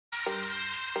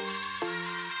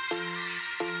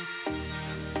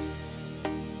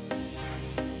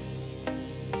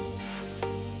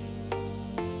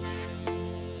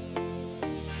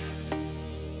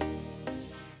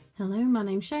my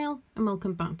name's Shale and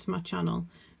welcome back to my channel.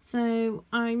 So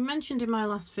I mentioned in my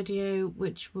last video,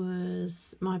 which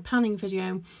was my panning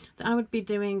video, that I would be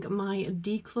doing my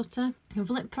declutter of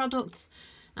lip products,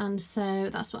 and so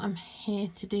that's what I'm here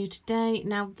to do today.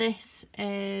 Now this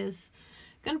is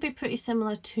going to be pretty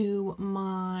similar to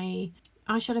my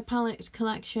eyeshadow palette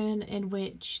collection, in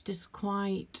which there's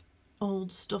quite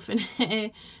old stuff in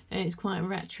here. It's quite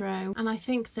retro, and I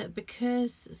think that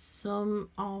because some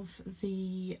of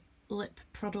the lip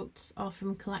products are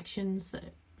from collections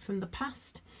from the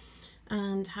past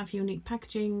and have unique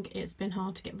packaging, it's been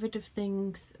hard to get rid of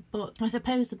things. But I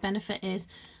suppose the benefit is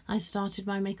I started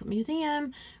my makeup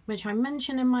museum, which I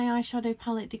mentioned in my eyeshadow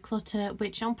palette declutter,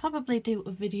 which I'll probably do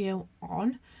a video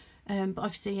on. But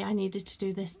obviously I needed to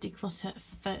do this declutter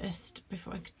first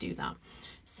before I could do that.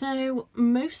 So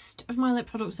most of my lip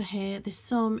products are here. There's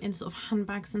some in sort of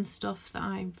handbags and stuff that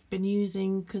I've been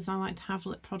using because I like to have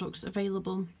lip products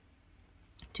available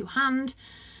to hand.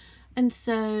 And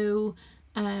so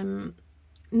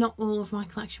not all of my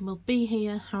collection will be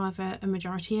here, however a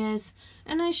majority is.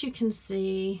 And as you can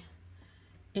see,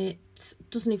 it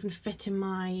doesn't even fit in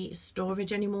my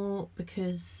storage anymore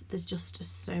because there's just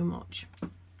so much.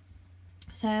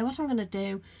 So what I'm going to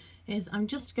do is I'm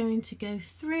just going to go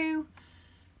through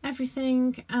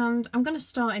everything, and I'm going to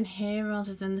start in here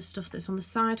rather than the stuff that's on the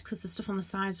side, because the stuff on the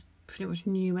side is pretty much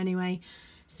new anyway.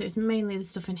 So it's mainly the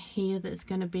stuff in here that's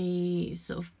going to be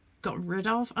sort of got rid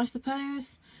of, I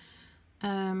suppose.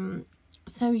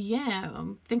 So yeah, I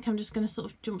think I'm just going to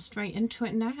sort of jump straight into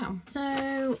it now.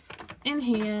 So in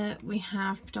here we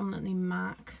have predominantly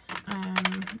MAC.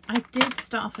 I did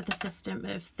start off with a system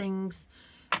of things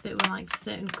that were like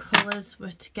certain colours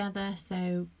were together,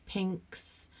 so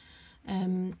pinks,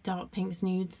 dark pinks,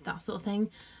 nudes, that sort of thing.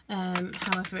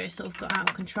 However, it sort of got out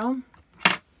of control.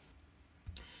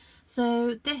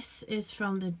 So this is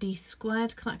from the D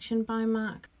Squared collection by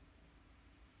MAC.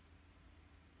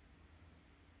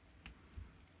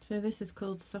 So this is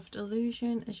called Soft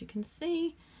Illusion, as you can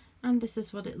see, and this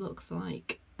is what it looks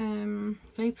like.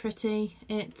 Very pretty.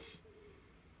 It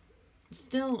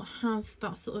still has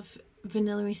that sort of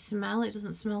vanilla-y smell. It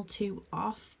doesn't smell too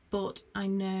off, but I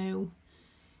know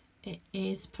it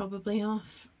is probably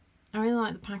off. I really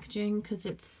like the packaging because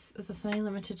it's, as I say,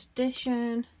 limited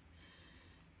edition,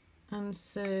 and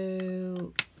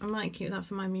so I might keep that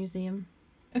for my museum.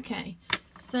 Okay,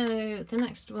 so the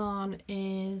next one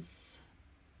is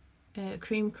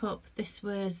Cream Cup. This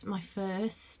was my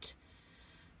first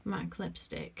MAC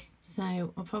lipstick,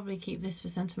 so I'll probably keep this for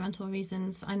sentimental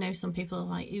reasons. I know some people are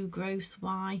like, ooh gross,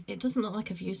 why? It doesn't look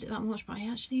like I've used it that much, but I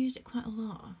actually used it quite a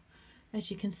lot. As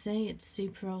you can see, it's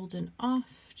super old and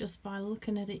off. Just by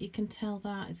looking at it you can tell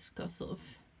that it's got sort of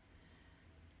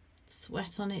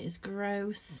sweat on it. It's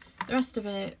gross. The rest of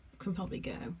it can probably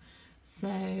go.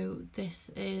 So this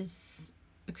is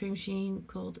a cream sheen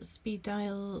called Speed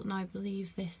Dial, and I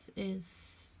believe this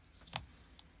is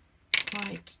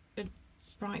quite a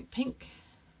bright pink.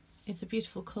 It's a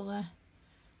beautiful colour,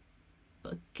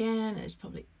 but again it's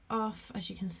probably off. As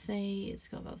you can see, it's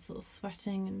got that sort of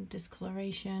sweating and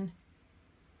discoloration.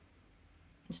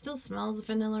 It still smells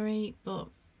vanilla-y, but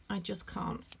I just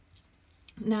can't.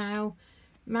 Now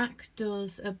MAC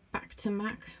does a back to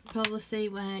MAC policy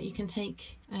where you can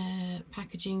take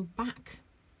packaging back,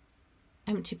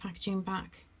 empty packaging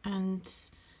back, and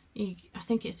I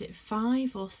think it's at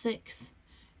 5 or 6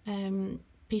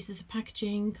 pieces of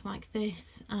packaging like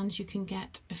this, and you can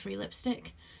get a free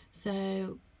lipstick.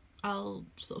 So I'll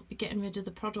sort of be getting rid of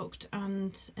the product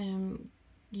and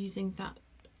using that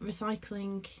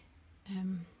recycling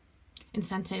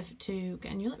incentive to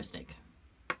get a new lipstick.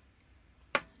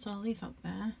 So I'll leave that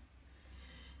there.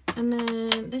 And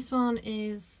then this one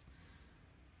is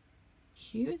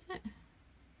Hue, is it?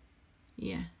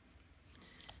 Yeah.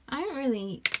 I don't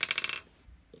really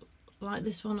like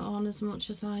this one on as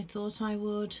much as I thought I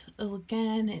would. Oh,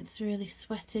 again, it's really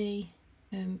sweaty,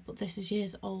 but this is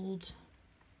years old.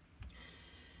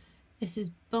 This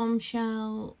is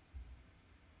Bombshell.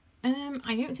 I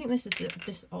don't think this is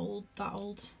that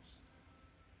old.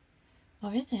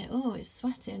 Or is it? Oh, it's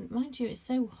sweating. Mind you, it's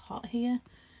so hot here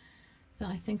that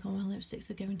I think all my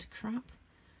lipsticks are going to crap.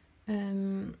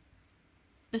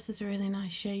 This is a really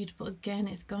nice shade, but again,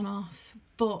 it's gone off.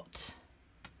 But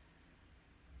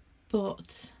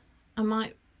I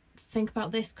might think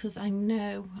about this because I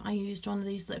know I used one of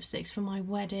these lipsticks for my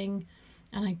wedding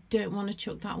and I don't want to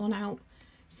chuck that one out,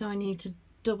 so I need to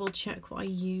double check what I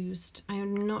used. I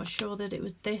am not sure that it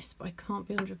was this, but I can't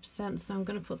be 100%, so I'm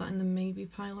going to put that in the maybe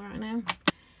pile right now.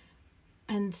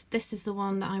 And this is the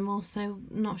one that I'm also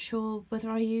not sure whether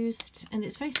I used, and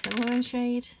it's very similar in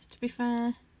shade, to be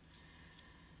fair.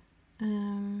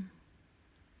 And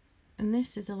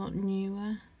this is a lot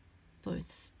newer, but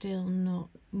it's still not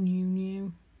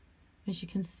new. As you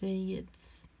can see,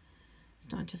 it's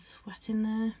starting to sweat in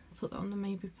there. Put that on the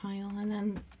maybe pile and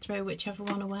then throw whichever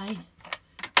one away.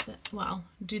 Well,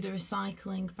 do the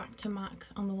recycling back to MAC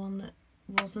on the one that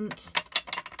wasn't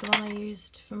the one I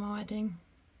used for my wedding.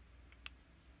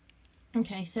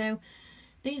 Okay, so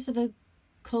these are the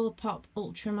Colourpop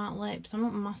Ultra Matte lips. I'm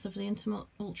not massively into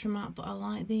Ultra Matte, but I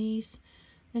like these.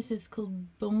 This is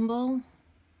called Bumble.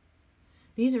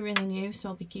 These are really new, so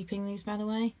I'll be keeping these, by the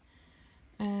way.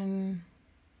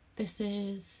 This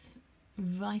is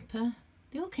Viper.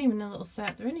 They all came in a little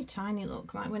set. They're really tiny,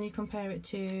 look, like when you compare it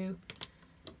to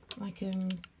like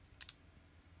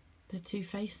the Too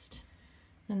Faced.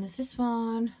 Then there's this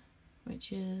one,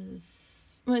 which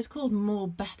is, well, it's called More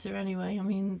Better anyway. I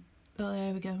mean, oh,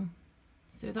 there we go.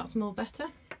 So that's More Better,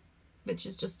 which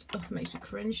is just, oh, makes me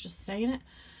cringe just saying it.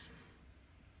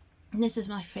 And this is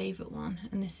my favourite one,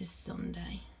 and this is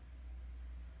Sunday.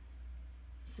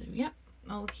 So yep,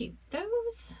 I'll keep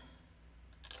those.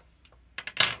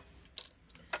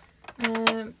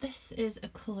 This is a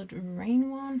coloured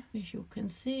rain one, as you can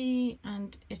see,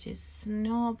 and it is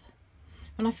Snob.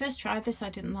 When I first tried this I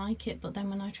didn't like it, but then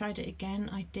when I tried it again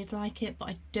I did like it, but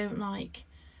I like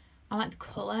the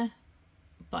colour,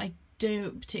 but I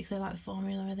don't particularly like the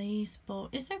formula of these, but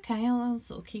it's okay, I'll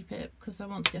sort of keep it because I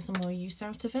want to get some more use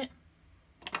out of it.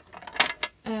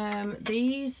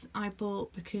 These I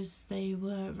bought because they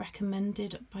were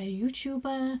recommended by a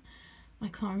YouTuber. I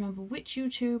can't remember which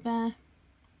YouTuber,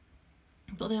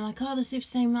 but they're like, oh, the Super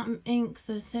Stain Matte inks,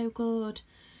 they're so good.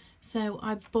 So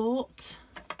I bought,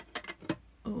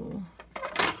 oh,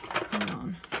 hang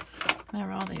on,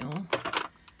 where are they all?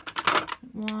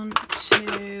 1,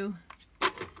 2,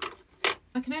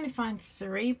 I can only find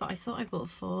 3, but I thought I bought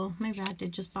 4. Maybe I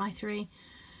did just buy 3.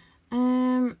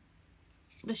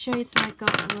 The shades I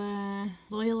got were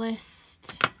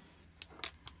Loyalist,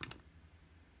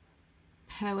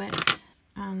 Poet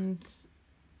and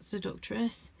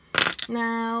Seductress.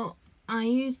 Now, I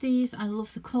use these, I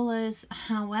love the colours,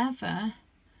 however,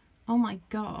 oh my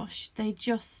gosh, they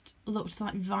just looked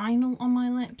like vinyl on my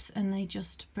lips and they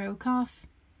just broke off.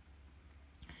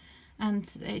 And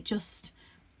it just,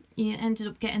 you ended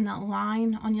up getting that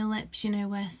line on your lips, you know,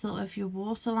 where sort of your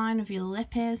waterline of your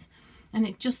lip is. And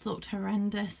it just looked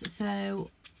horrendous,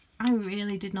 so I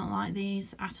really did not like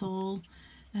these at all.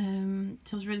 So I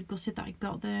was really gutted that I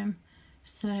got them.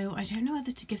 So I don't know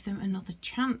whether to give them another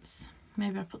chance.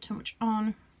 Maybe I put too much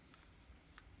on,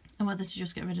 or whether to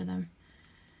just get rid of them.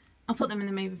 I'll put them in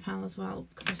the maybe pile as well,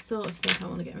 because I sort of think I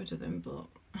want to get rid of them, but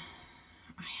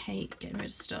I hate getting rid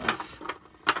of stuff.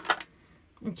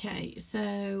 Okay,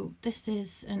 so this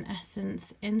is an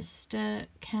Essence Insta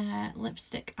Care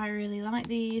lipstick. I really like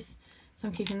these. So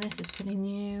I'm keeping this, it's pretty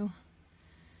new.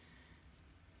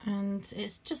 And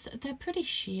it's just, they're pretty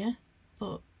sheer,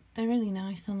 but they're really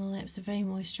nice on the lips. They're very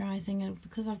moisturising, and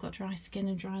because I've got dry skin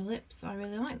and dry lips, I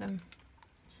really like them.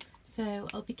 So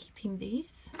I'll be keeping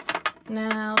these.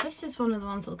 Now, this is one of the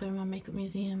ones that'll go in my makeup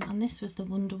museum, and this was the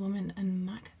Wonder Woman and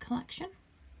MAC collection.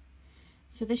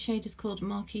 So this shade is called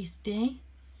Marquise D.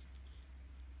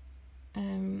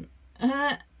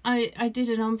 I did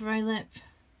an ombre lip,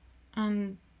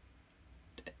 and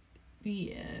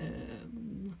yeah,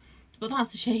 but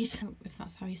that's the shade, if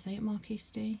that's how you say it,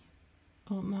 Marquise D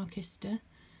or Marquise D,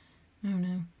 I don't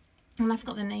know. And I've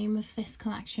got the name of this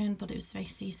collection, but it was very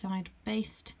seaside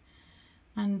based,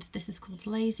 and this is called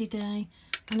Lazy Day,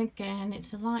 and again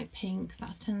it's a light pink.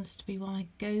 That tends to be what I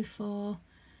go for.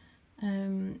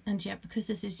 And yeah, because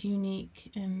this is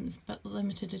unique, but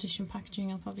limited edition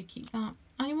packaging, I'll probably keep that.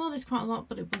 I wore this quite a lot,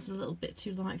 but it was a little bit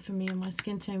too light for me and my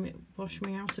skin tone. It washed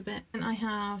me out a bit. And I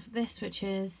have this, which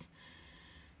is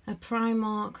a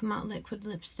Primark matte liquid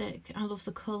lipstick. I love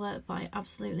the colour, but I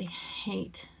absolutely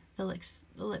hate the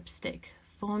lipstick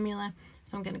formula,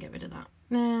 so I'm going to get rid of that.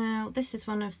 Now, this is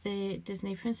one of the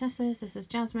Disney princesses. This is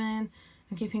Jasmine.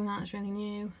 I'm keeping that, it's really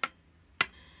new.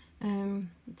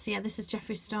 So yeah, this is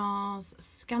Jeffree Star's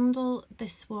Scandal.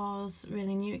 This was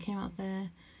really new, it came out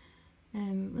there.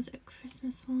 Was it a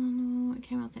Christmas one, or it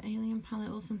came out the Alien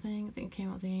palette or something? I think it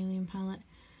came out the Alien palette.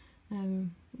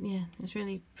 Yeah, it's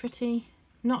really pretty.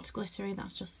 Not glittery,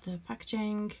 that's just the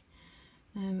packaging.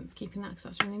 Keeping that because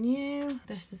that's really new.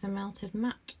 This is a Melted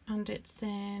Matte, and it's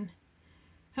in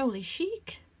Holy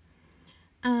Chic.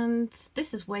 And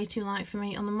this is way too light for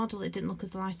me. On the model it didn't look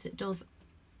as light as it does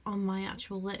on my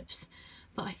actual lips,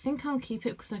 but I think I'll keep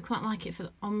it because I quite like it for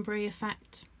the ombre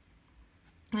effect,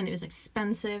 and it was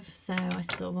expensive, so I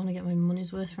still want to get my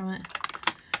money's worth from it.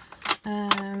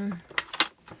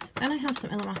 Then I have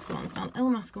some Illamasqua ones. Now the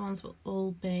Illamasqua ones will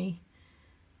all be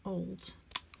old.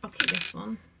 I'll keep this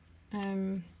one.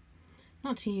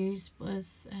 Not to use, but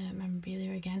as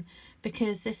memorabilia again,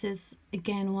 because this is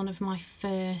again one of my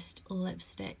first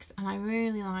lipsticks and I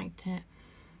really liked it.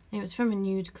 It was from a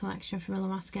nude collection from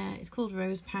Illamasqua. It's called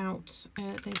Rose Pout.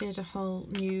 They did a whole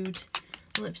nude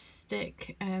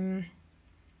lipstick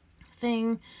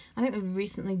thing. I think they've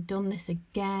recently done this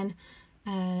again,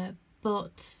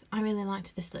 but I really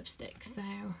liked this lipstick, so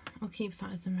I'll keep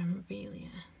that as a memorabilia.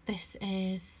 This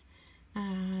is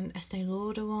an Estee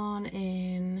Lauder one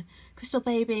in Crystal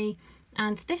Baby,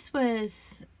 and this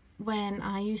was when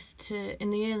I used to, in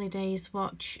the early days,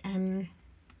 watch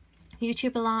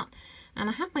YouTube a lot, and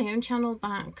I had my own channel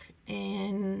back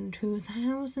in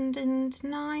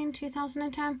 2009,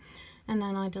 2010, and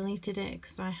then I deleted it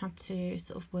because I had to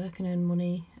sort of work and earn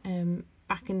money.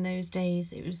 Back in those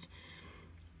days it was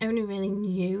only really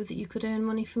knew that you could earn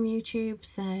money from YouTube,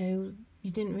 so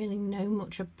you didn't really know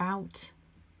much about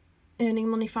earning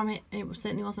money from it. It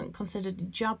certainly wasn't considered a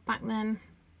job back then.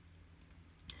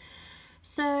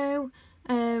 So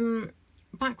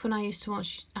back when I used to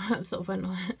watch, I sort of went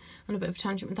on a bit of a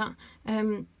tangent with that,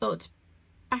 but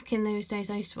back in those days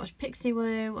I used to watch Pixie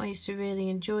Woo. I used to really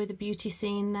enjoy the beauty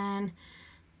scene then,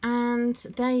 and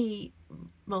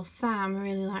Sam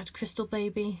really liked Crystal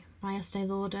Baby by Estee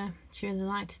Lauder. She really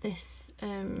liked this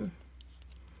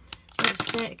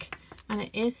lipstick, and it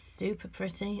is super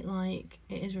pretty. Like,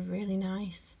 it is really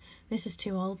nice. This is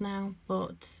too old now,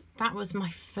 but that was my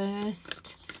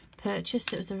first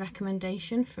purchase. It was a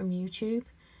recommendation from YouTube,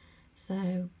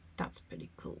 so that's pretty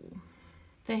cool.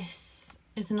 This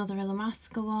is another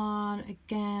Illamasqua one,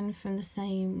 again from the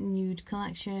same nude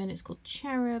collection. It's called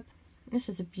Cherub. This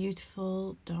is a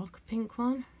beautiful dark pink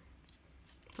one,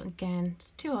 but again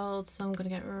it's too old, so I'm going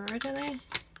to get rid of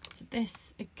this. So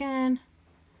this again,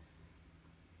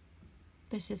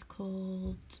 this is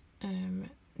called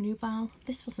Nubile.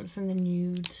 This wasn't from the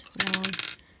nude one.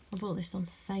 I bought this on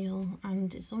sale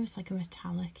and it's almost like a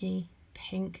metallic-y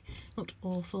pink. Looked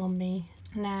awful on me.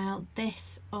 Now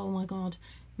this, oh my god,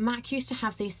 MAC used to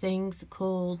have these things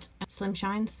called Slim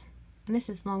Shines, and this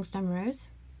is Long Stem Rose,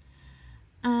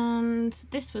 and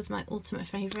this was my ultimate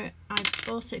favourite. I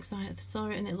bought it because I saw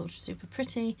it and it looked super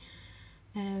pretty,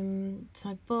 so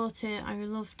I bought it. I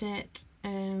loved it.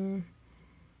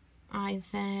 I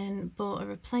then bought a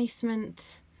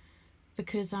replacement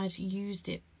because I'd used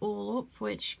it all up,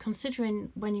 which,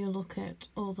 considering when you look at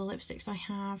all the lipsticks I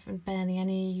have and barely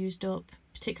any used up,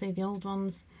 particularly the old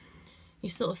ones, you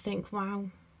sort of think, wow,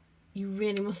 you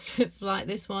really must have liked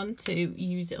this one to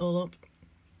use it all up.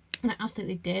 And I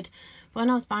absolutely did. But when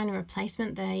I was buying a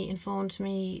replacement, they informed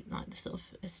me, like the sort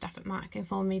of staff at MAC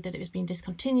informed me that it was being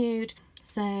discontinued.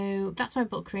 So that's why I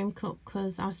bought Cream Cup,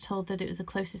 because I was told that it was the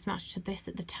closest match to this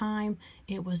at the time.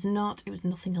 It was not. It was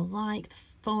nothing alike. The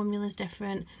formula's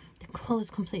different. The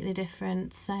colour's completely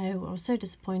different. So I was so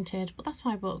disappointed. But that's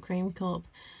why I bought Cream Cup.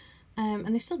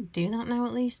 And they still do that now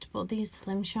at least. But these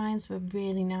Slim Shines were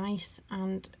really nice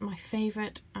and my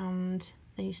favourite, and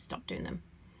they stopped doing them.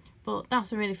 But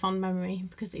that's a really fond memory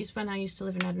because it's when I used to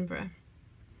live in Edinburgh.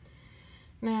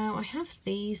 Now I have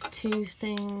these two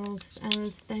things,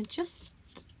 and they're just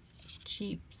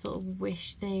cheap sort of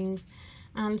wish things,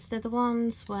 and they're the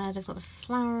ones where they've got the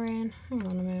flower in. Hang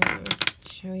on a moment, let me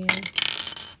show you.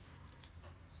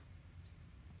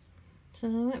 So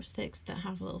the lipsticks that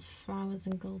have little flowers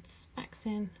and gold specks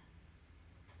in.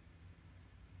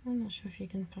 I'm not sure if you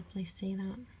can properly see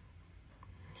that.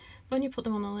 But when you put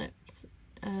them on the lips,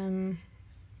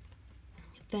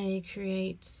 they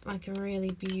create like a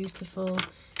really beautiful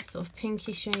sort of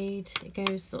pinky shade. It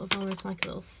goes sort of almost like a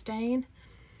little stain.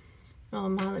 Well,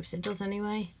 on my lips it does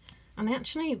anyway. And I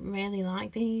actually really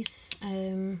like these.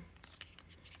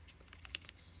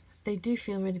 They do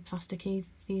feel really plasticky,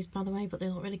 these, by the way, but they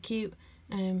look really cute.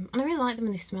 And I really like them,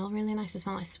 and they smell really nice. They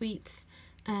smell like sweets.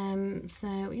 So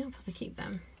yeah, I'll probably keep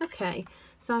them. Okay,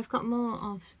 so I've got more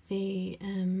of the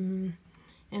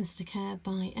Instacare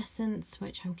by Essence,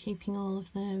 which I'm keeping all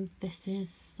of them. This is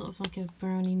sort of like a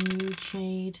brownie nude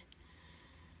shade,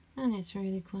 and it's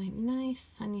really quite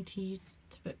nice. I need to use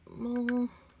it a bit more.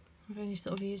 I've only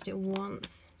sort of used it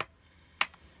once.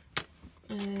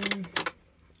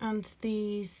 And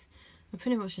these are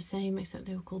pretty much the same, except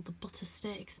they were called the butter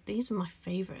sticks. These were my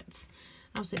favourites.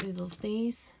 Absolutely love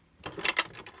these.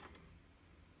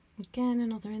 Again,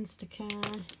 another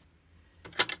Instacare.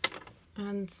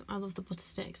 And I love the butter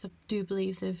sticks. I do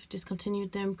believe they've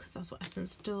discontinued them because that's what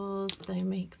Essence does. They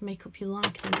make makeup you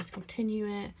like and then discontinue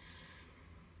it.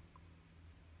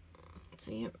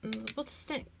 So yeah, and the butter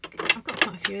stick, I've got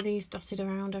quite a few of these dotted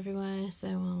around everywhere, so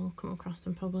I'll come across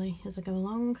them probably as I go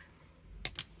along.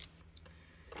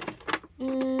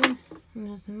 And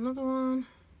there's another one,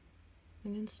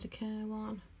 an Instacare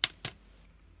one.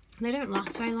 They don't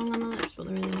last very long on the lips, but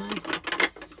they're really nice.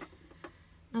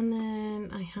 And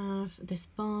then I have this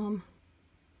balm,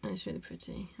 and it's really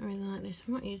pretty. I really like this.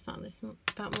 I've not used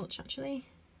that much actually.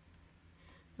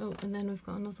 Oh, and then we've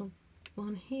got another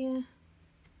one here.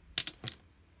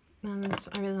 And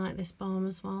I really like this balm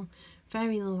as well.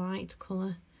 Very light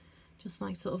colour, just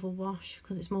like sort of a wash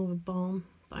because it's more of a balm.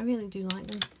 But I really do like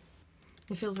them.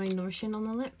 They feel very nourishing on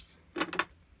the lips.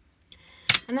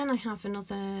 And then I have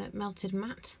another melted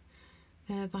matte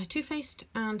by Too Faced,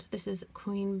 and this is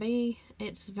Queen Bee.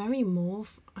 It's very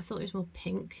mauve. I thought it was more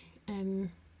pink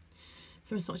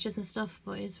from swatches and stuff,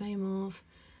 but it's very mauve.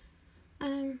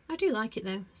 I do like it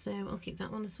though, so I'll keep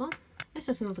that one as well. This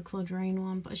is another Claude Rain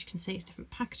one, but as you can see it's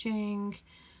different packaging,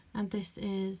 and this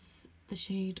is the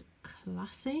shade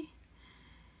Classy.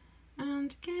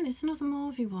 And again, it's another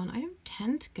mauvey one. I don't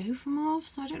tend to go for mauve,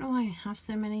 so I don't know why I have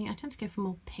so many. I tend to go for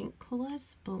more pink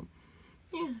colours, but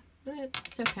yeah,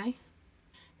 it's okay.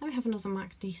 Then we have another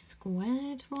MAC D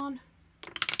Squared one.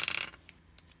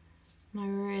 And I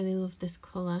really love this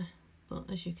colour, but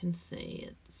as you can see,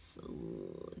 it's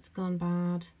gone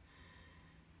bad.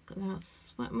 Got that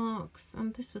sweat marks,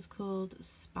 and this was called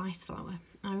Spice Flower.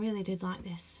 I really did like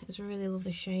this. It's a really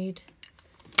lovely shade.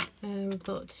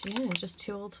 But yeah, just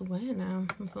too old to wear now,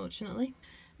 unfortunately.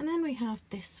 And then we have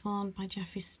this one by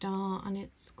Jeffree Star, and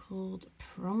it's called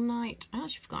Prom Night. I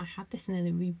actually forgot I had this and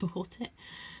nearly rebought it.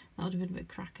 That would have been a bit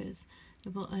crackers.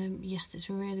 But yes,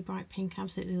 it's really bright pink. I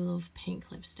absolutely love pink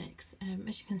lipsticks.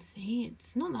 As you can see,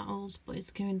 it's not that old, but it's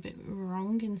going a bit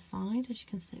wrong inside. As you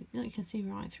can see, you can see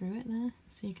right through it there.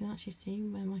 So you can actually see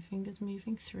where my finger's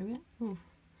moving through it. Ooh.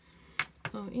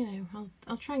 But you know,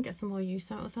 I'll try and get some more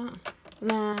use out of that.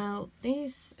 Now,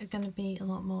 these are going to be a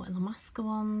lot more Illamasqua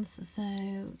ones. So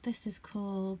this is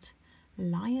called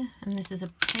Liar, and this is a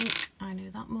pink, I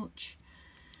know that much.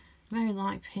 Very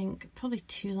light pink, probably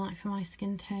too light for my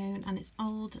skin tone, and it's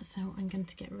old, so I'm going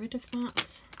to get rid of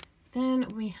that. Then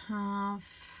we have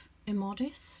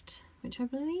Immodest, which I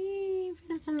believe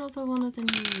is another one of the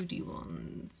nudie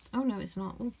ones. Oh no, it's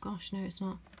not. Oh gosh, no, it's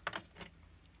not.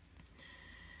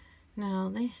 Now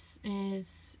this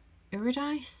is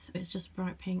Iridise, it's just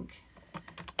bright pink.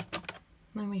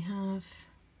 Then we have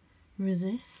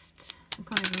Resist. I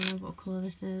can't even remember what colour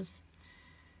this is.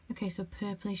 Okay, so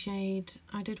purpley shade.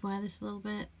 I did wear this a little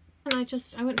bit, and I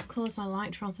went for colours I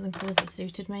liked rather than colours that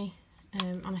suited me,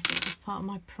 and I think that's part of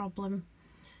my problem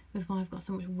with why I've got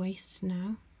so much waste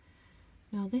now.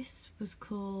 Now this was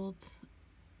called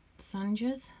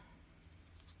Sanjas.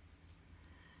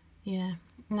 Yeah,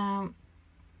 now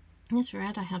this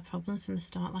red I had problems from the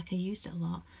start, like I used it a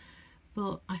lot,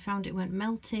 but I found it went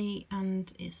melty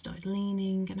and it started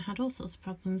leaning, and I had all sorts of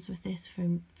problems with this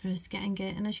from first getting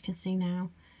it, and as you can see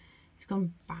now, it's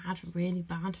gone bad, really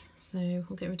bad, so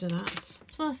we'll get rid of that.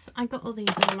 Plus, I got all these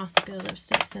Illamasqua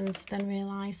lipsticks and then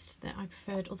realised that I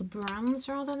preferred other brands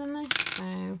rather than this,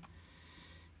 so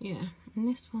yeah. And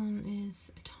this one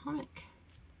is Atomic.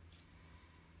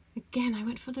 Again, I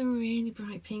went for the really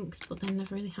bright pinks, but then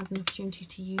never really had an opportunity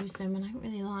to use them, and I don't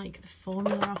really like the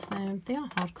formula of them. They are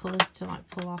hard colours to like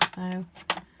pull off though.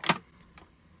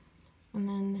 And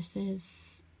then this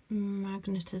is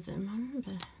Magnetism. I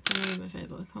remember the name of it,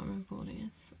 but I can't remember what it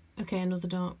is. Okay, another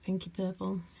dark pinky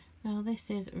purple. Now this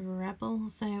is Rebel.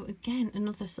 So again,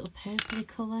 another sort of purpley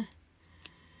colour.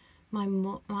 I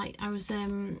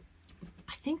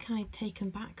think I'd taken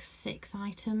back 6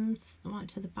 items, like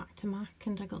to the back to MAC,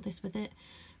 and I got this with it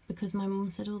because my mum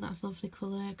said, oh, that's a lovely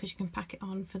colour because you can pack it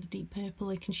on for the deep purple,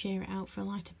 or you can share it out for a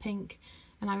lighter pink,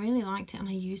 and I really liked it and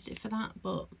I used it for that,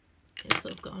 but it's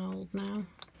sort of gotten old now.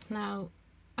 Now,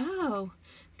 oh,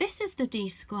 this is the D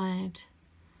Squared.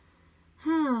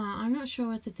 I'm not sure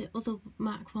whether the other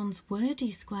MAC ones were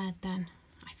D Squared then.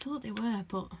 I thought they were,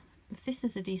 but if this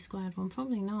is a D Squared one,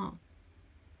 probably not.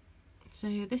 So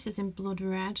this is in Blood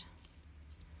Red.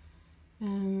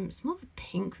 It's more of a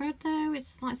pink red though.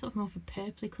 It's like sort of more of a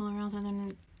purpley colour rather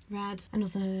than red.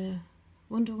 Another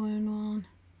Wonder Woman one.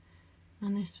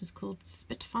 And this was called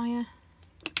Spitfire.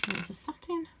 And it's a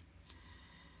satin.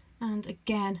 And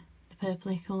again, the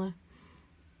purpley colour.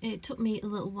 It took me a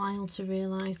little while to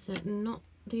realise that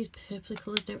these purpley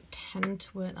colours don't tend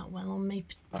to work that well on me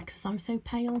because I'm so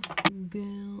pale.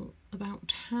 Girl About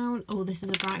Town. Oh, this is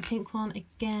a bright pink one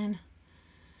again.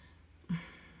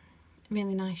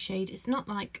 Really nice shade. It's not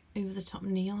like over the top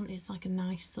neon, it's like a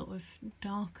nice sort of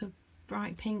darker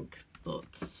bright pink,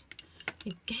 but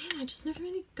Again, I just never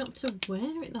really got to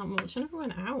wear it that much. I never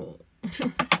went out.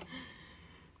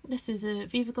 This is a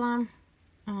Viva Glam,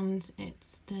 and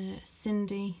it's the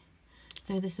Cindy.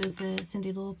 So this was a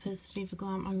Cyndi Lauper's Viva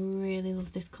Glam. I really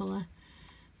love this colour.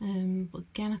 But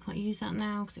again, I can't use that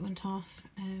now because it went off.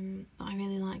 But I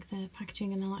really like the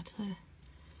packaging and I like to.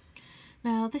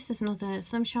 Now this is another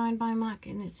Slim Shine by MAC,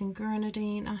 and it's in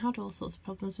grenadine. I had all sorts of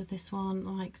problems with this one,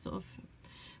 like sort of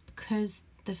because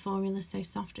the formula's so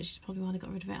soft, which is probably why they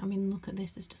got rid of it. I mean, look at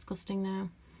this, it's disgusting now.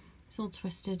 It's all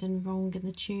twisted and wrong in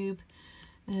the tube.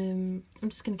 I'm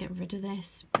just going to get rid of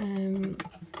this.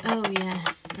 Oh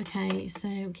yes, okay,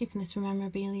 so keeping this for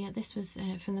memorabilia. This was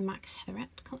from the MAC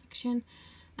Heatherette collection,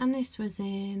 and this was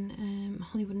in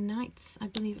Hollywood Nights. I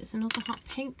believe it's another hot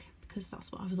pink, because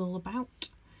that's what I was all about.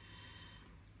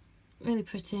 Really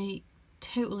pretty,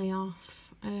 totally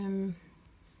off,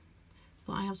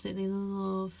 but I absolutely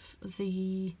love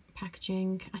the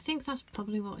packaging. I think that's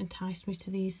probably what enticed me to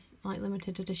these like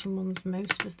limited edition ones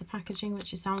most, was the packaging,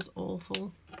 which sounds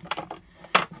awful.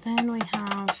 Then we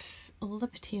have a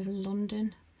Liberty of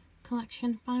London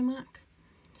collection by MAC,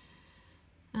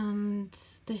 and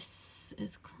this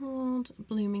is called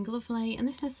Blooming Lovely, and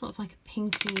this is sort of like a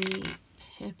pinky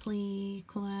purpley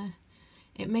colour.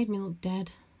 It made me look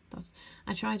dead.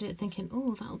 I tried it thinking,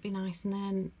 oh, that'll be nice, and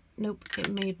then nope, it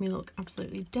made me look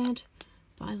absolutely dead.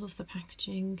 But I love the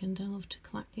packaging and I love to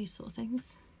collect these sort of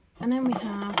things. And then we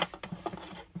have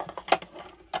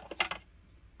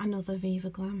another Viva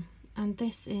Glam, and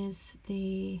this is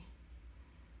the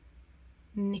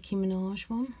Nicki Minaj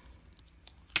one.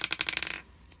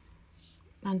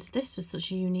 And this was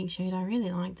such a unique shade. I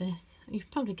really like this. You can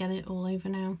probably get it all over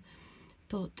now,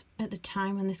 but at the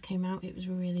time when this came out, it was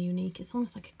really unique. It's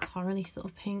almost like a corally sort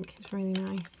of pink. It's really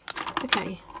nice.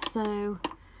 Okay, so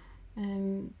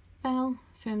Belle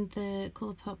from the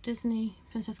Colourpop Disney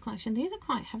Princess collection. These are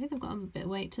quite heavy. They've got a bit of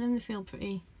weight to them. They feel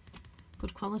pretty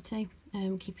good quality.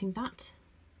 Keeping that.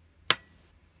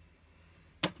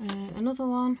 Another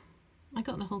one. I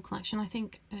got the whole collection, I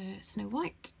think, Snow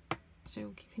White.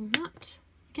 So keeping that.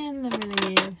 Again, they're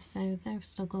really new, so they're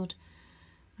still good.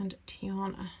 And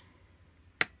Tiana.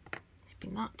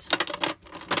 Keeping that.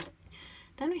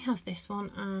 Then we have this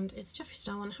one, and it's Jeffree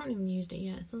Star one. I haven't even used it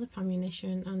yet. It's a lip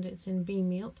ammunition, and it's in Beam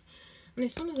Me Up. And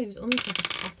it's one of those, almost like a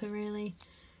topper really,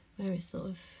 where it's sort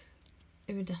of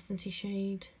iridescent-y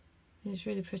shade. And it's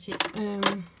really pretty.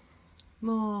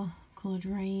 More coloured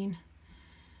rain.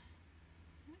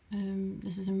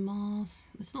 This is in Mars.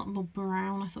 It's a lot more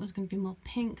brown. I thought it was going to be more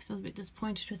pink, so I was a bit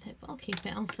disappointed with it, but I'll keep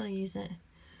it. I'll still use it.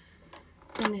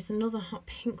 Then there's another hot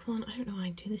pink one. I don't know why I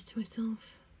do this to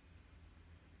myself.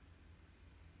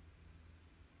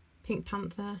 Pink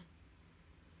Panther.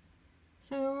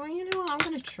 So, you know what, I'm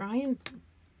going to try and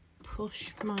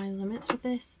push my limits with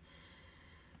this.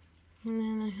 And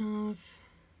then I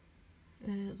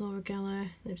have Laura Geller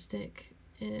lipstick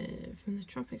from the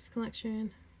Tropics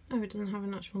collection. Oh, it doesn't have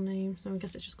an actual name, so I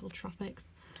guess it's just called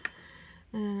Tropics.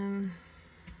 Now,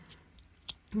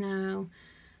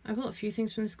 I bought a few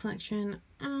things from this collection,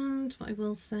 and what I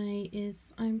will say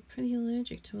is I'm pretty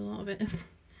allergic to a lot of it.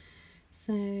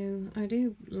 So I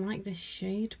do like this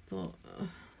shade, but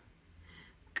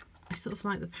I sort of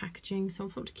like the packaging, so I'll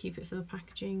probably keep it for the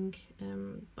packaging,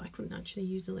 but I couldn't actually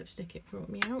use the lipstick, it brought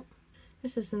me out.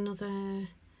 This is another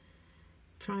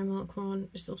Primark one,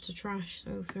 it's utter trash,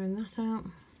 so throwing that out.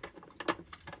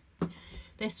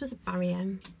 This was a Barry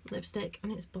M lipstick,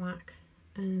 and it's black.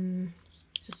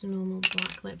 It's just a normal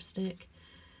black lipstick,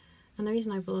 and the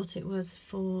reason I bought it was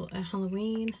for a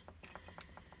Halloween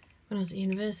when I was at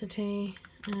university.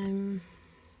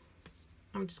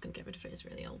 I'm just going to get rid of it, it's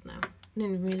really old now. I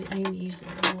only used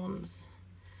it once.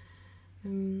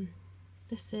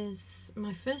 This is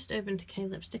my first Urban Decay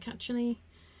lipstick actually,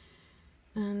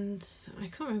 and I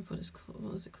can't remember what it's called.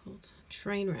 What was it called?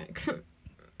 Trainwreck.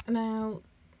 Now,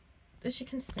 as you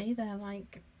can see there,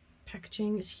 like,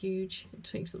 packaging is huge. It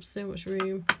takes up so much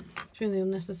room. It's really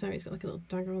unnecessary. It's got like a little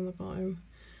dagger on the bottom.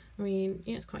 I mean,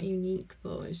 yeah, it's quite unique,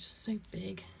 but it's just so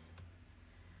big.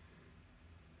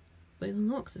 But it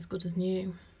looks as good as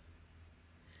new.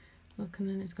 Look, and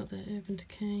then it's got the Urban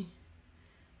Decay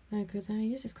logo there. I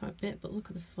use this quite a bit, but look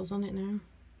at the fuzz on it now.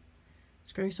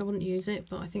 It's gross, I wouldn't use it,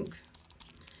 but I think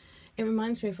it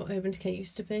reminds me of what Urban Decay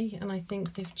used to be, and I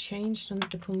think they've changed and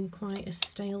become quite a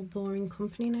stale, boring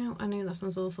company now. I know that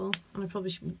sounds awful, and I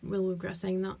probably will regret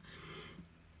saying that.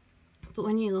 But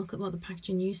when you look at what the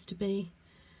packaging used to be,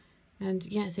 and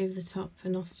yeah, it's over the top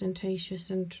and ostentatious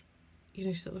and, you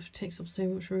know, sort of takes up so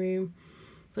much room,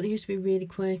 but they used to be really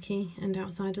quirky and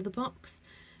outside of the box,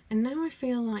 and now I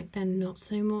feel like they're not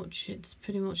so much. It's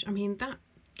pretty much, I mean, that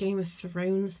Game of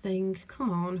Thrones thing. Come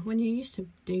on, when you used to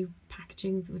do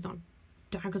packaging with like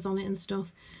daggers on it and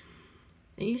stuff,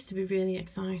 it used to be really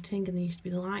exciting, and there used to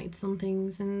be lights on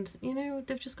things, and you know,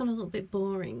 they've just gone a little bit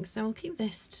boring, so I'll keep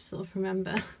this to sort of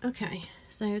remember. Okay,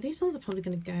 so these ones are probably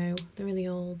going to go. They're really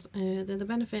old. They're the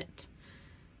Benefit.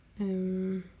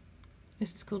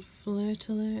 This is called Flirt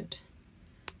Alert.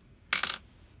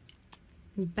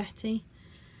 Betty.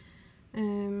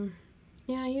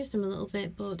 Yeah, I used them a little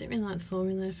bit, but didn't really like the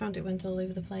formula. I found it went all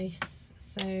over the place,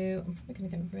 so I'm probably going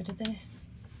to get rid of this.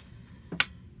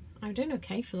 I'm doing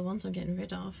okay for the ones I'm getting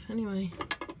rid of, anyway.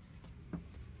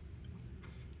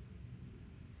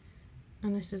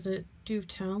 And this is a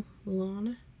Dutel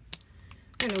Lana.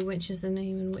 I don't know which is the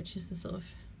name and which is the sort of...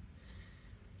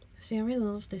 See, I really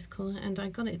love this colour, and I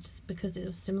got it because it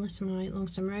was similar to my Long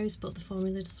Stem Rose, but the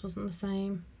formula just wasn't the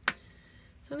same.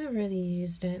 So I never really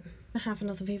used it. I have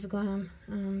another Viva Glam,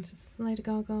 and it's a Lady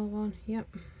Gaga one, yep.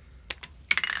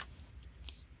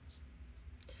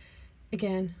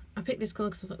 Again, I picked this colour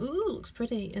because I was like, ooh, it looks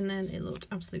pretty, and then it looked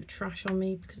absolute trash on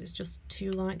me because it's just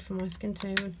too light for my skin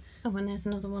tone. Oh, and there's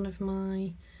another one of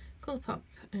my Colourpop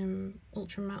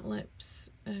Ultra Matte Lips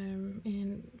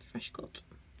in Fresh Cut.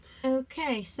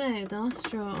 Okay, so the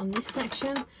last drawer on this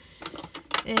section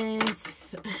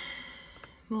is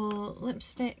more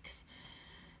lipsticks.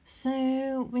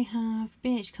 So we have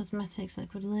BH Cosmetics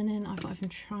Liquid Linen. I've not even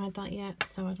tried that yet,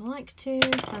 so I'd like to.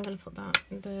 So I'm going to put that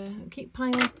in the keep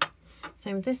pile.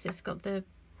 Same with this, it's got the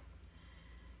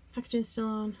packaging still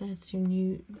on. There's two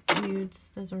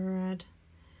nudes, there's a red.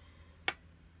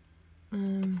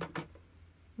 And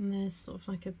there's sort of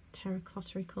like a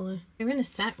terracotta colour. We're in a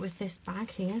set with this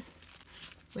bag here,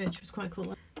 which was quite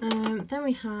cool. Then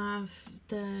we have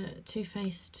the Too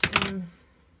Faced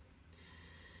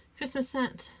Christmas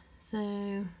set.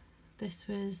 So this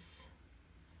was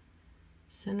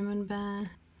Cinnamon Bear,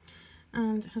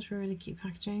 and it has really cute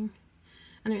packaging.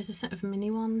 And it was a set of mini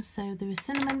ones, so there was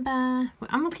Cinnamon Bear.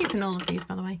 I'm keeping all of these,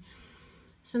 by the way.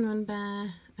 Cinnamon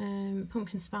Bear,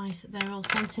 Pumpkin Spice. They're all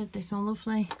scented. They smell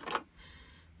lovely.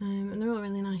 And they're all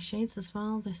really nice shades as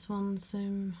well. This one's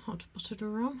Hot Buttered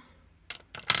Rum.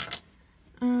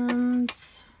 And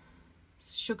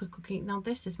Sugar Cookie. Now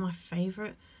this is my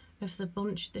favourite of the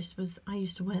bunch. I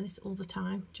used to wear this all the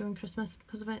time during Christmas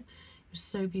because of it. It was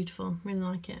so beautiful, really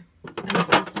like it. And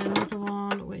this is another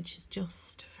one which is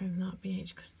just from that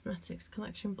BH Cosmetics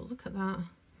collection, but look at that.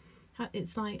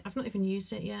 It's like, I've not even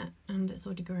used it yet and it's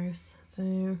already gross, so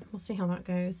we'll see how that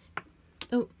goes.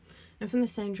 Oh, and from the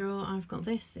same drawer I've got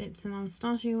this. It's an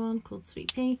Anastasia one called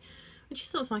Sweet Pea, which is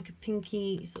sort of like a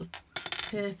pinky, sort of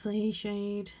purpley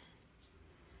shade.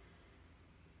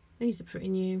 These are pretty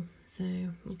new, so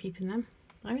we're keeping them.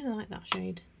 I really like that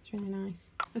shade. It's really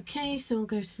nice. Okay, so we'll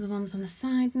go to the ones on the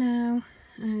side now.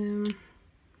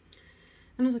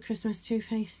 Another Christmas Too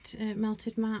Faced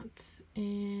Melted Matte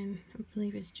in, I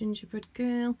believe it's Gingerbread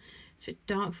Girl. It's a bit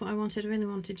dark for what I wanted. I really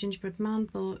wanted Gingerbread Man,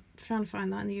 but trying to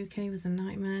find that in the UK was a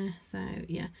nightmare. So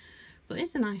yeah, but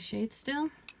it's a nice shade still.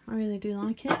 I really do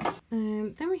like it.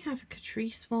 Then we have a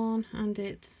Catrice one, and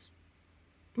it's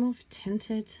more of a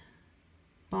tinted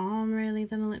balm really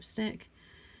than a lipstick.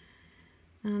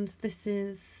 And this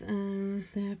is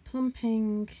the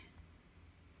Plumping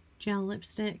Gel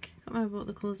Lipstick. I can't remember what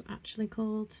the colour's actually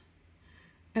called.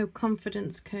 Oh,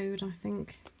 Confidence Code, I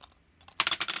think.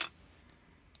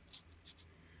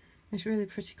 It's a really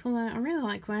pretty colour. I really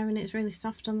like wearing it. It's really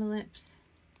soft on the lips.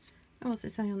 Oh, what's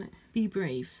it say on it? Be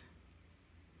Brave.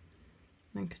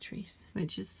 And Catrice,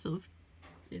 which is sort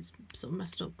of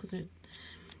messed up because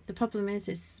the problem is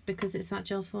it's because it's that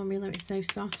gel formula. It's so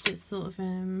soft. It's sort of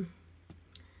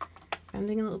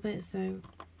bending a little bit. So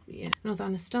yeah, another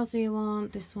Anastasia one.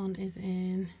 This one is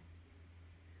in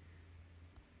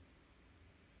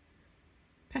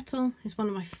Petal. It's one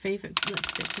of my favourite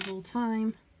lipsticks of all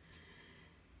time.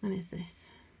 And it's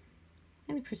this.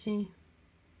 Really pretty.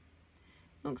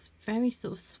 Looks very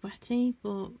sort of sweaty,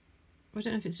 but I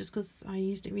don't know if it's just because I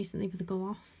used it recently with a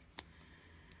gloss.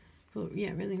 But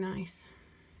yeah, really nice.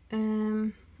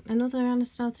 Another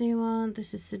Anastasia one.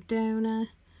 This is Sedona.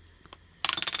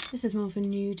 This is more of a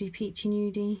nudie, peachy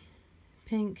nudie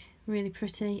pink. Really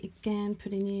pretty. Again,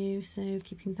 pretty new, so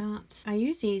keeping that. I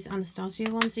use these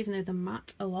Anastasia ones, even though they're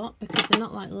matte, a lot, because they're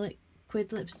not like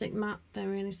liquid lipstick matte. They're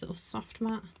really sort of soft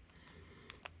matte.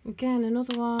 Again,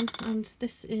 another one, and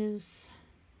this is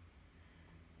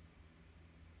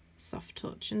Soft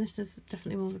Touch, and this is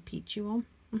definitely more of a peachy one.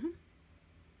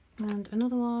 And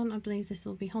another one, I believe this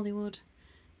will be Hollywood.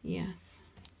 Yes.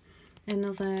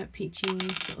 Another peachy,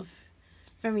 sort of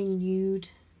very nude.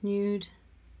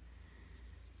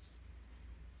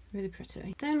 Really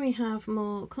pretty. Then we have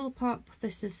more Colourpop.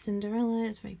 This is Cinderella.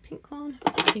 It's a very pink one.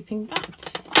 Keeping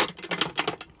that.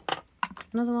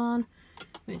 Another one,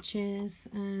 which is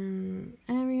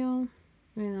Ariel.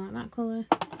 Really like that colour.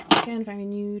 Again, very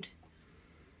nude.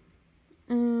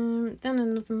 Then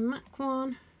another MAC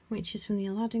one, which is from the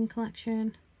Aladdin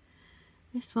collection.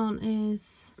 This one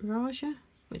is Raja,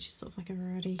 which is sort of like a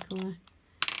reddy colour.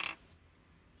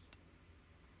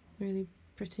 Really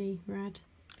pretty red.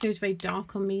 It was very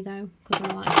dark on me though, because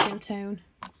I like skin tone.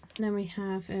 And then we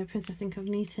have Princess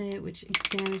Incognita, which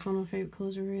again is one of my favourite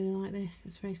colours. I really like this.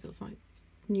 It's very sort of like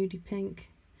nudie pink.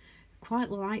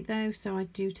 Quite light though, so I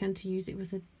do tend to use it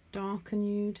with a darker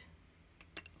nude.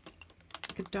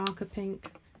 Like a darker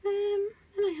pink. Then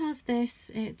I have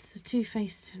this. It's a Too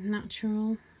Faced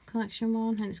Natural collection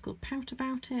one, and it's called Pout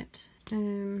About It.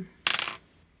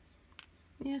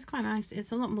 Yeah, it's quite nice.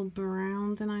 It's a lot more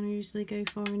brown than I usually go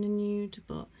for in a nude,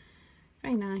 but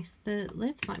very nice. The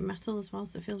lid's like metal as well,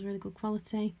 so it feels really good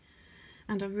quality.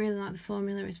 And I really like the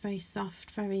formula. It's very soft,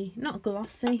 very, not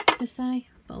glossy per se,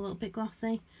 but a little bit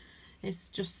glossy. It's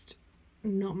just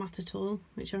not matte at all,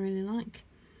 which I really like.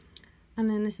 And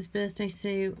then this is Birthday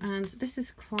Suit, and this is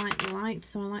quite light,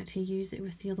 so I like to use it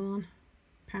with the other one,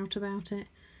 Pout About It.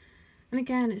 And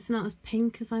again, it's not as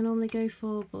pink as I normally go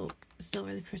for, but it's still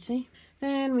really pretty.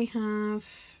 Then we have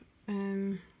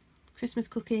Christmas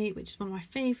Cookie, which is one of my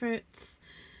favourites.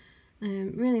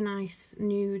 Really nice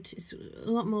nude. It's a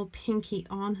lot more pinky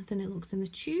on than it looks in the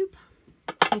tube.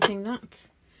 Keeping that.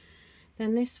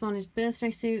 Then this one is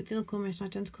Birthday Suit. They look almost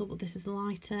identical, but this is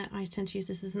lighter. I tend to use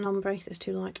this as an ombre, so it's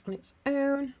too light on its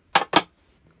own.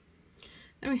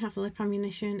 Then we have Lip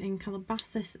Ammunition in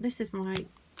Calabasas. This is my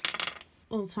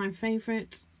all-time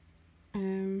favourite.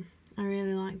 I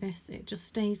really like this. It just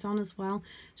stays on as well.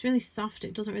 It's really soft.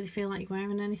 It doesn't really feel like you're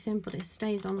wearing anything, but it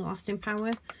stays on. The lasting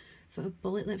power for a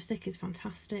bullet lipstick is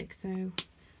fantastic, so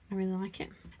I really like it.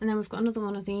 And then we've got another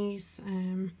one of these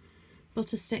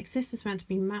butter sticks. This is meant to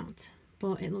be matte,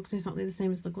 but it looks exactly the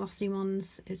same as the glossy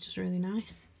ones. It's just really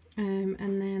nice.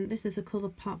 And then this is a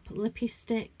Colourpop lippy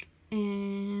stick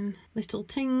in Little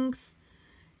Tings.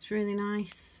 It's really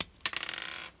nice.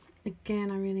 Again,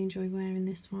 I really enjoy wearing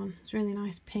this one. It's really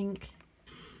nice pink.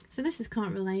 So this is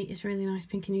Can't Relate. It's really nice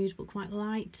pink and nude, but quite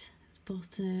light.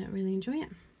 But I really enjoy it.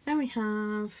 Then we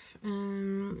have,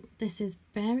 this is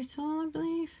Bear It All, I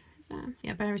believe. Is that?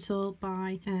 Yeah, Bear It All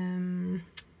by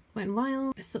Wet n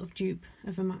Wild. A sort of dupe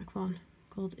of a MAC one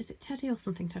called, is it Teddy or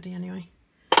something Teddy anyway?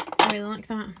 I really like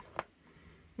that.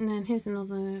 And then here's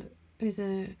another,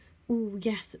 oh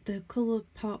yes, the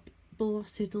Colourpop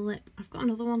Blotted Lip. I've got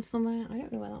another one somewhere. I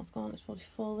don't know where that's gone. It's probably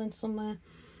fallen somewhere.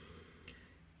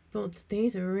 But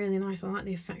these are really nice. I like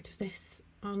the effect of this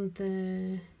on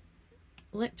the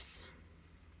lips.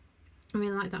 I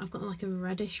really like that. I've got like a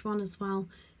reddish one as well,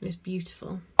 and it's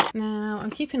beautiful. Now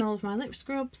I'm keeping all of my lip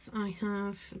scrubs. I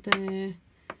have the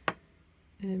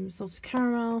Salted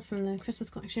Caramel from the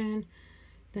Christmas collection,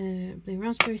 the Blue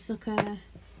Raspberry Sucker,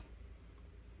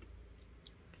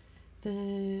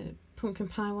 the Pumpkin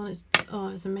Pie one.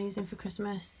 It's amazing for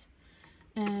Christmas.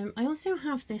 I also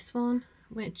have this one,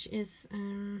 which is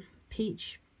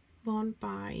Peach one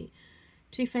by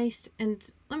Too Faced,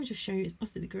 and let me just show you. It's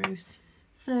absolutely gross.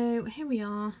 So here we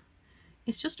are.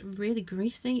 It's just really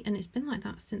greasy, and it's been like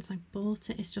that since I bought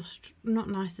it. It's just not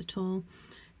nice at all.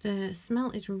 The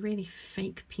smell is really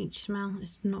fake peach smell.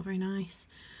 It's not very nice.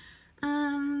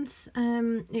 And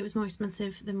it was more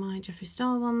expensive than my Jeffree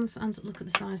Star ones, and look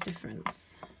at the size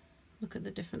difference. Look at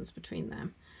the difference between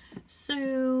them.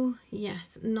 So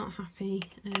yes, not happy.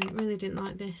 Really didn't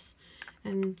like this,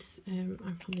 and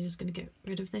I'm probably just going to get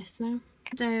rid of this now.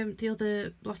 The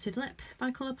other Blotted Lip by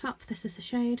Colourpop. This is the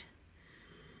shade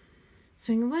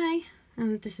Swing Away,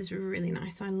 and this is really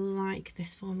nice. I like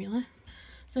this formula.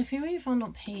 So if you move on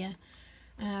up here,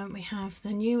 we have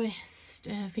the newest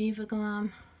Viva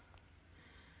Glam.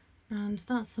 And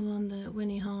that's the one that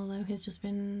Winnie Harlow has just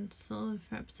been sort of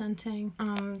representing.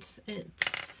 And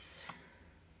it's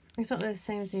exactly the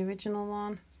same as the original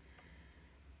one.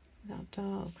 That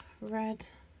dark red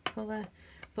colour.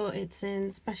 But it's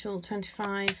in special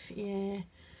 25-year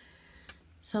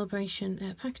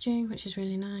celebration packaging, which is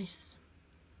really nice.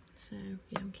 So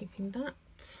yeah, I'm keeping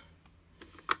that.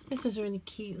 This is a really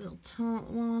cute little tart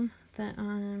one that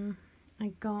I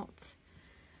got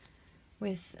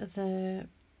with the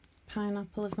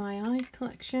Pineapple of My Eye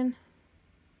collection.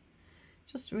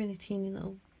 Just a really teeny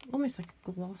little, almost like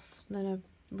a gloss, then a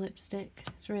lipstick.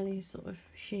 It's really sort of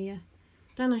sheer.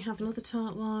 Then I have another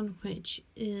tart one, which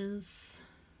is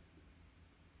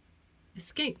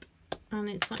Escape, and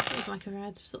it's like sort of like a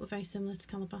red, sort of very similar to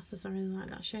Calabasas. I really like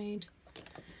that shade.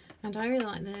 and I really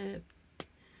like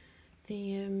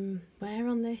the wear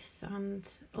on this, and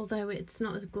although it's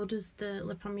not as good as the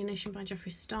Lip Ammunition by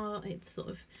Jeffree Star, it's sort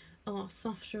of a lot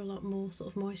softer, a lot more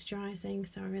sort of moisturising,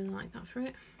 so I really like that for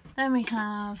it. Then we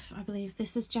have, I believe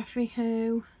this is Jeffree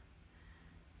Who.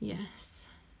 Yes,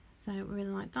 so I really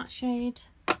like that shade,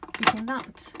 using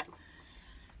that.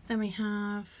 Then we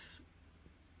have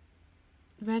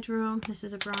Red Rum. This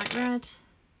is a bright red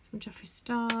from Jeffree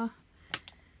Star.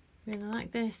 Really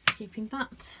like this, keeping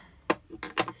that.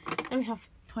 Then we have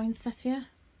Poinsettia,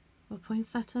 or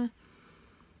Poinsettia.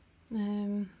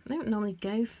 I don't normally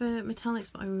go for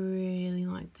metallics, but I really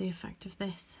like the effect of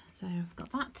this, so I've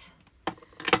got that.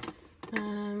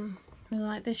 Really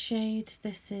like this shade.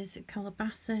 This is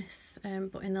Calabasas,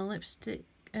 but in the lipstick,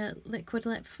 liquid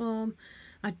lip form.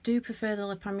 I do prefer the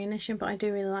Lip Ammunition, but I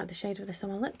do really like the shade of this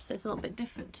on my lips. It's a little bit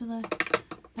different to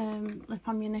the Lip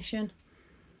Ammunition.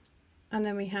 And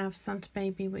then we have Santa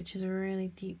Baby, which is a really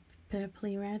deep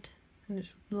purpley red, and I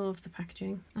just love the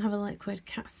packaging. I have a liquid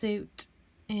catsuit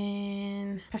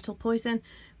in Petal Poison.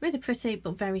 Really pretty,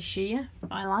 but very sheer,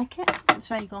 but I like it. It's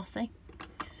very glossy.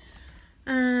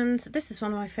 And this is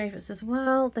one of my favourites as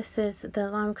well. This is the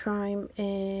Lime Crime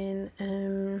in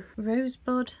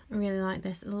Rosebud. I really like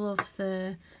this. I love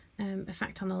the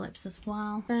effect on the lips as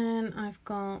well. Then I've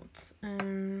got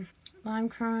Lime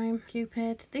Crime,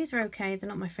 Cupid. These are okay. They're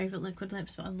not my favourite liquid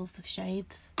lips, but I love the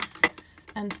shades.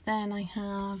 And then I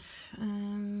have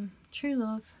True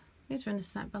Love. These are in a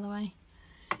set, by the way.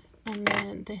 And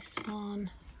then this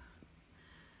one,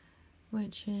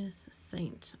 which is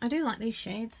Saint. I do like these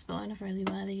shades, but I never really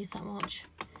wear these that much.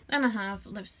 Then I have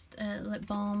lip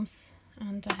balms,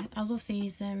 and I love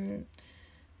these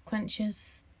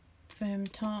quenchers from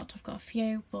Tarte. I've got a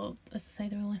few, but as I say,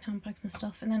 they're all in handbags and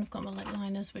stuff. And then I've got my lip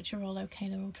liners, which are all okay.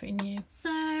 They're all pretty new. So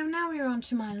now we're on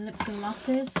to my lip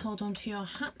glosses. Hold on to your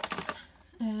hats.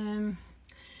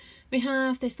 We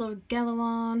have this little Gela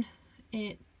one.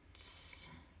 It's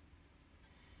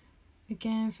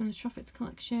again from the Tropics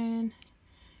collection.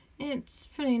 It's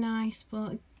pretty nice,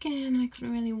 but again, I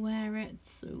couldn't really wear it,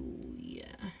 so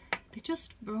yeah. They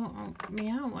just brought me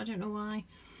out, I don't know why.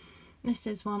 This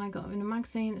is one I got in a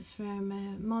magazine. It's from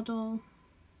a model,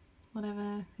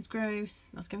 whatever. It's gross.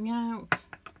 That's going out.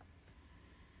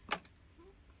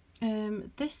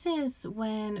 This is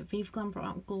when Viva Glam brought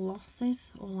out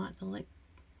glosses, or like the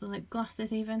lip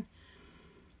glasses even.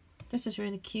 This is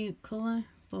really cute colour,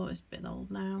 but it's a bit old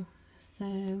now.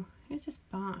 So who's this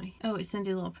by? Oh, it's Cyndi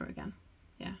Lauper again.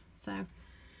 Yeah, so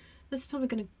this is probably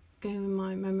going to go in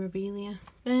my memorabilia.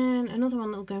 Then another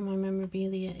one that'll go in my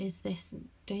memorabilia is this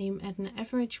Dame Edna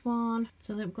Everage one. It's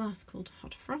a lip gloss called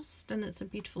Hot Frost, and it's a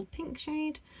beautiful pink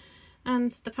shade.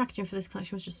 And the packaging for this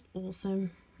collection was just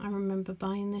awesome. I remember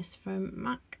buying this from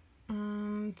MAC,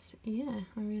 and yeah,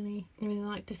 I really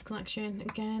like this collection.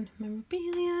 Again,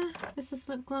 memorabilia. This is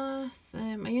lip gloss.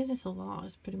 I use this a lot.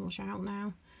 It's pretty much out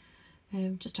now.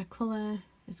 Just a colour.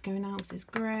 It's going out. It's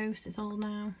gross. It's old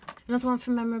now. Another one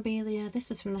from memorabilia. This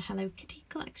was from the Hello Kitty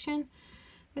collection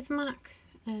with MAC.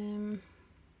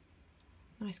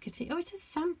 Nice kitty. Oh, it's a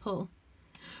sample.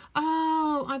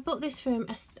 Oh, I bought this from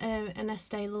an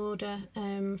Estee Lauder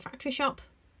factory shop.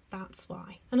 That's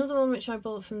why. Another one which I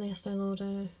bought from the Estee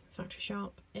Lauder factory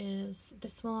shop is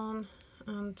this one,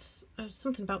 and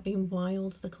something about being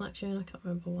wild, the collection. I can't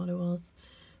remember what it was,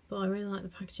 but I really like the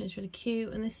packaging. It's really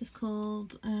cute, and this is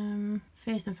called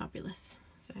Fierce and Fabulous.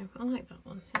 So I like that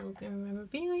one. It'll go in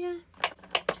memorabilia.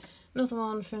 Another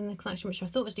one from the collection which I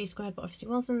thought was D-squared, but obviously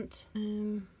wasn't.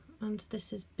 And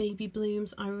this is Baby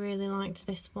Blooms. I really liked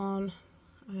this one.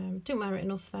 Didn't wear it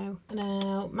enough though.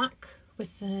 Now MAC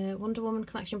with the Wonder Woman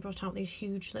collection brought out these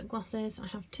huge lip glosses. I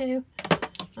have two.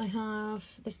 I have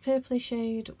this purpley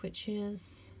shade, which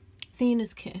is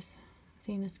Athena's Kiss.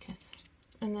 Athena's Kiss.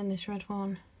 And then this red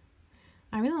one.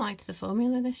 I really liked the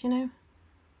formula of this, you know.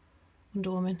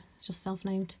 Wonder Woman. It's just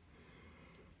self-named.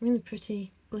 Really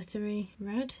pretty, glittery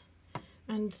red.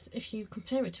 And if you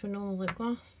compare it to a normal lip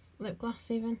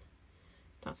gloss even,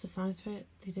 that's the size of it.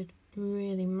 They did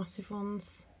really massive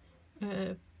ones.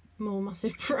 More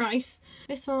massive price.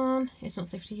 This one is not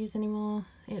safe to use anymore.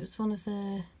 It was one of the,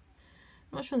 I'm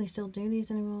not sure they still do these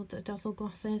anymore, the Dazzle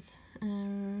glosses.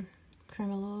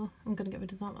 Cremelure. I'm going to get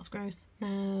rid of that, that's gross.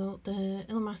 Now the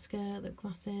Illamasqua lip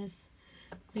glosses.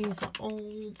 These are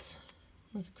old.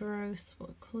 That's gross.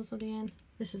 What colours are they in?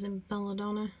 This is in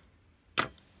Belladonna.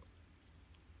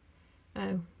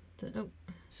 Oh,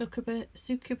 Succubus.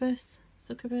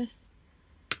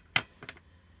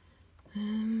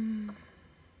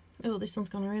 Oh, this one's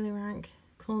gone really rank.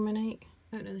 Culminate.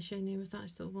 I don't know the shade name of that,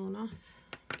 it's sort of worn off.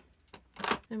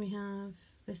 Then we have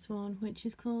this one, which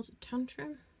is called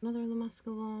Tantrum. Another Alamasca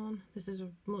one. This is a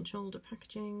much older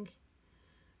packaging,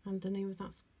 and the name of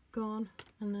that's gone.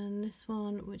 And then this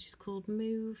one, which is called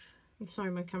Move. I'm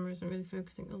sorry, my camera isn't really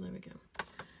focusing. Oh, there we go.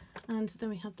 And then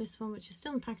we had this one, which is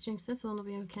still in packaging, so this one will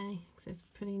be okay because it's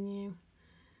pretty new.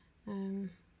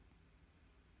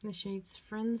 The shade's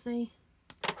Frenzy.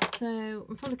 So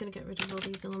I'm probably going to get rid of all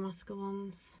these Alamasca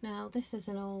ones. Now this is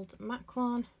an old MAC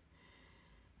one,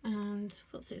 and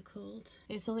what's it called?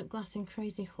 It's a lip gloss in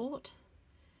Crazy Hort.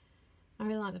 I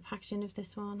really like the packaging of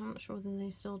this one. I'm not sure whether they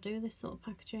still do this sort of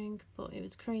packaging, but it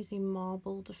was Crazy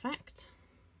Marbled Effect.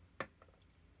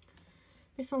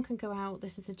 This one can go out.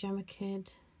 This is a Gemma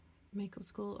Kid makeup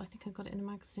school. I think I got it in a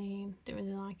magazine. Didn't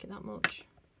really like it that much.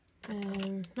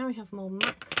 Now we have more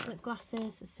MAC lip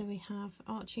glasses. So we have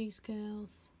Archie's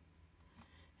Girls.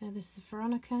 This is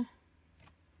Veronica.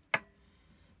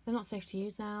 They're not safe to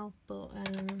use now, but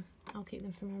I'll keep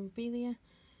them for memorabilia.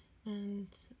 And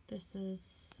this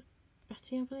is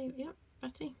Betty, I believe. Yep,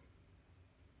 Betty.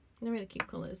 They're really cute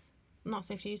colours. Not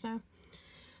safe to use now.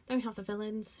 Then we have the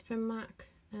Villains from MAC.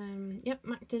 Yep,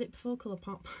 MAC did it before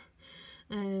Colourpop.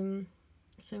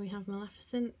 So we have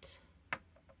Maleficent.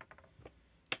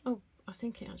 Oh, I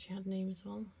think it actually had a name as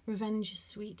well. Revenge is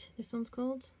Sweet, this one's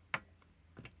called.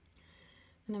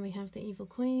 And then we have the Evil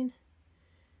Queen.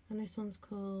 And this one's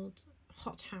called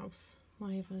Hot House.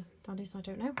 Whatever that is, I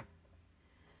don't know.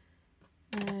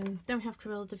 Then we have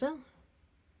Cruella de Vil.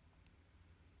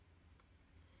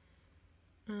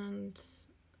 And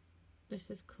this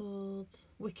is called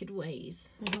Wicked Ways.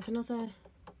 We have another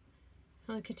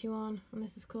Hello Kitty one, and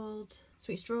this is called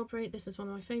Sweet Strawberry. This is one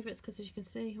of my favourites because, as you can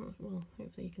see, well,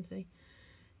 hopefully you can see,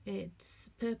 it's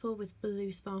purple with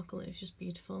blue sparkle. It's just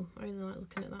beautiful. I really like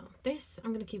looking at that. This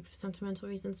I'm going to keep for sentimental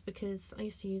reasons because I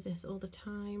used to use this all the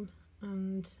time,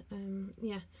 and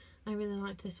yeah, I really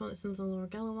liked this one. It's another Laura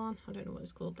Geller one. I don't know what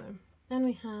it's called though. Then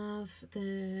we have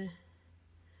the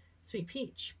Sweet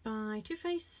Peach by Too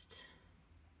Faced.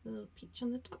 A little peach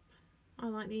on the top. I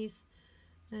like these.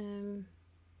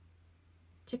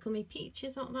 Tickle Me Peach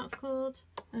is what that's called.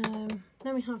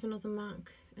 Then we have another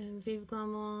MAC Viva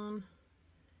Glam one.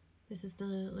 This is the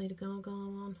Lady Gaga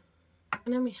one.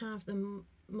 And then we have the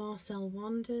Marcel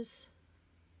Wonders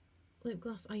lip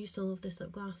gloss. I used to love this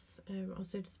lip gloss. I was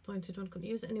so disappointed when I couldn't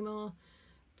use it anymore,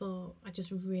 but I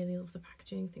just really love the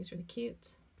packaging. I think it's really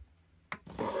cute.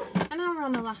 And now we're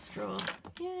on the last drawer.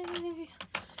 Yay!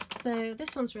 So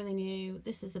this one's really new.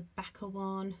 This is a Becca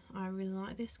one. I really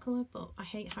like this colour, but I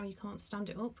hate how you can't stand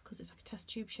it up because it's like a test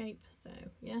tube shape. So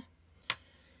yeah,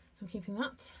 so I'm keeping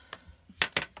that.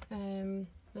 The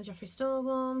Jeffree Star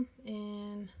one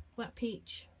in Wet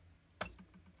Peach.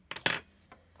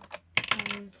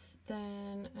 And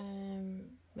then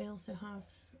we also have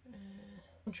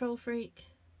Control Freak,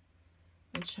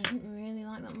 which I didn't really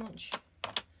like that much.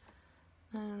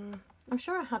 I'm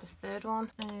sure I had a third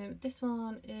one. This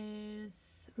one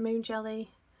is Moon Jelly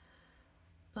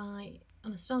by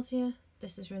Anastasia.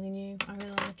 This is really new. I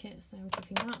really like it, so I'm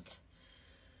keeping that.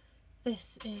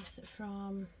 This is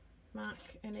from MAC,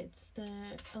 and it's the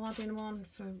Aladdin one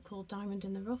called Diamond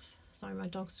in the Rough. Sorry, my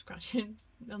dog's scratching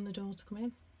on the door to come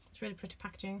in. It's really pretty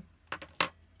packaging.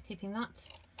 Keeping that.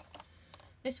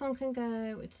 This one can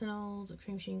go. It's an old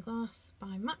Cream Sheen Glass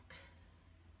by MAC.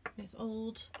 It's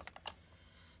old.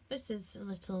 This is a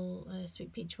little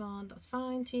Sweet Peach one, that's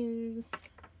fine to use.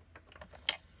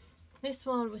 This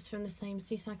one was from the same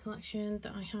Seaside collection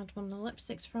that I had one of the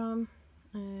lipsticks from.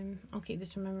 I'll keep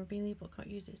this from memorabilia, but I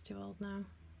can't use it, it's too old now.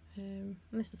 And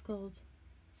this is called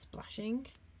Splashing.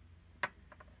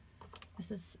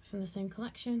 This is from the same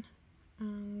collection.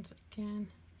 And again,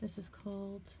 this is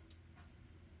called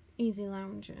Easy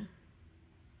Lounger.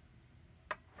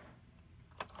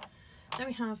 Then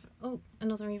we have, oh,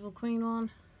 another Evil Queen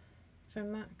one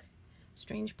from MAC,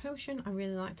 Strange Potion. I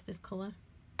really liked this colour.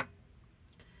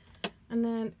 And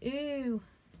then, ooh,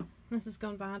 this has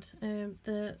gone bad.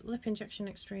 The Lip Injection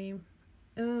Extreme.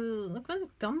 Oh, look what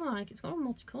it's gone like. It's gone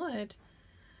multicoloured.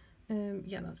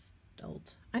 Yeah, that's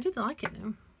old. I did like it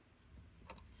though.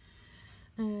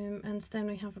 And then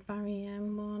we have a Barry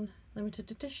M one,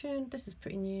 limited edition. This is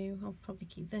pretty new. I'll probably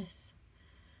keep this.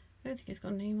 I don't think it's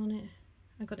got a name on it.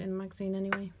 I got it in a magazine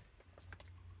anyway.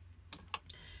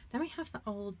 Then we have the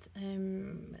old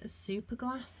Super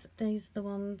Glass. These are the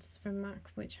ones from MAC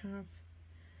which have,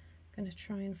 I'm going to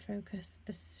try and focus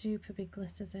the super big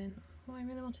glitters in. Oh, I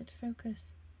really wanted to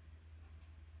focus.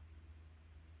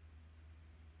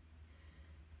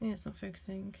 Yeah, it's not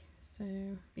focusing. So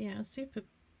yeah, super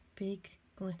big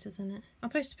glitters in it. I'll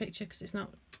post a picture because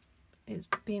it's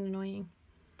being annoying.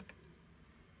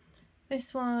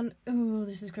 This one, oh,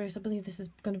 this is gross. I believe this is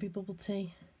going to be bubble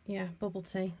tea. Yeah, bubble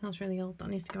tea. That's really old. That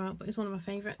needs to go out, but it's one of my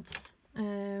favourites.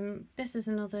 This is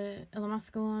another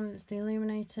Illamasqua one. It's the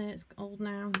Illuminator. It's old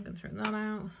now. I'm going to throw that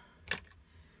out.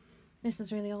 This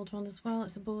is a really old one as well.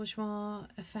 It's a Bourgeois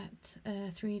Effect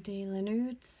 3D Le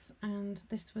Nudes, and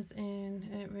this was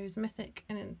in Rose Mythic,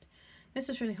 and this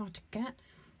was really hard to get.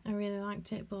 I really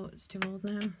liked it, but it's too old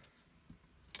now.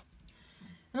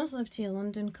 And also Liberty of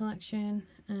London collection.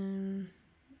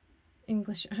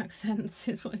 English Accents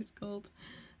is what it's called.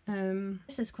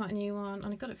 This is quite a new one,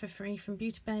 and I got it for free from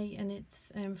Beauty Bay, and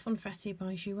it's Funfetti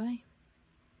by Jouet.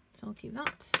 So I'll keep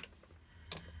that.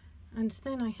 And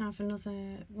then I have another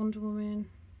Wonder Woman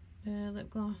lip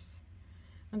gloss,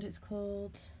 and it's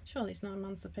called, surely it's not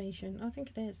Emancipation. Oh, I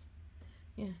think it is.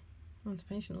 Yeah,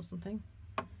 Emancipation or something.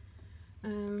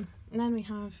 And then we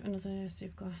have another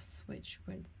Super Glass, which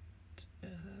would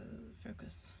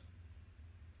focus,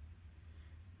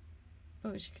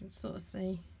 but which you can sort of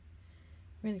see,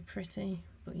 really pretty,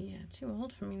 but yeah, too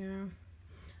old for me now.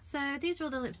 So these are all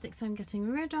the lipsticks I'm getting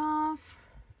rid of.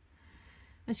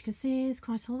 As you can see, it's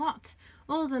quite a lot.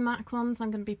 All the MAC ones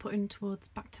I'm going to be putting towards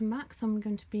back to MAC, so I'm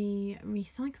going to be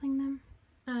recycling them.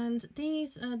 And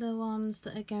these are the ones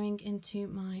that are going into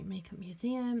my makeup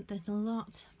museum. There's a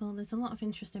lot, well, there's a lot of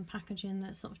interesting packaging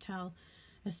that sort of tell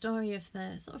a story of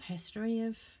the sort of history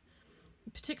of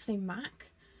particularly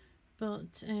MAC,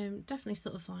 but definitely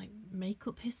sort of like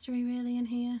makeup history really in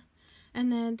here.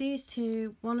 And then these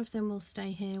two, one of them will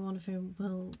stay here, one of them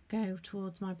will go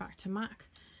towards my back to MAC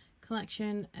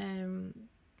collection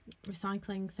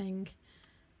recycling thing,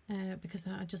 because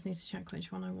I just need to check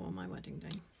which one I wore on my wedding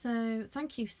day. So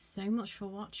thank you so much for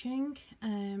watching.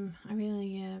 I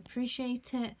really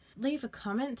appreciate it. Leave a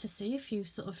comment to see if you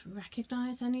sort of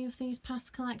recognise any of these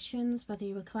past collections, whether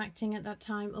you were collecting at that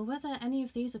time or whether any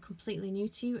of these are completely new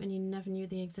to you and you never knew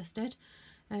they existed.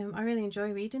 I really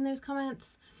enjoy reading those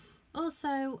comments.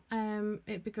 Also,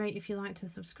 it'd be great if you liked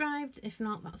and subscribed. If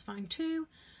not, that's fine too.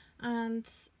 And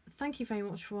thank you very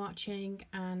much for watching,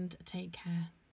 and take care.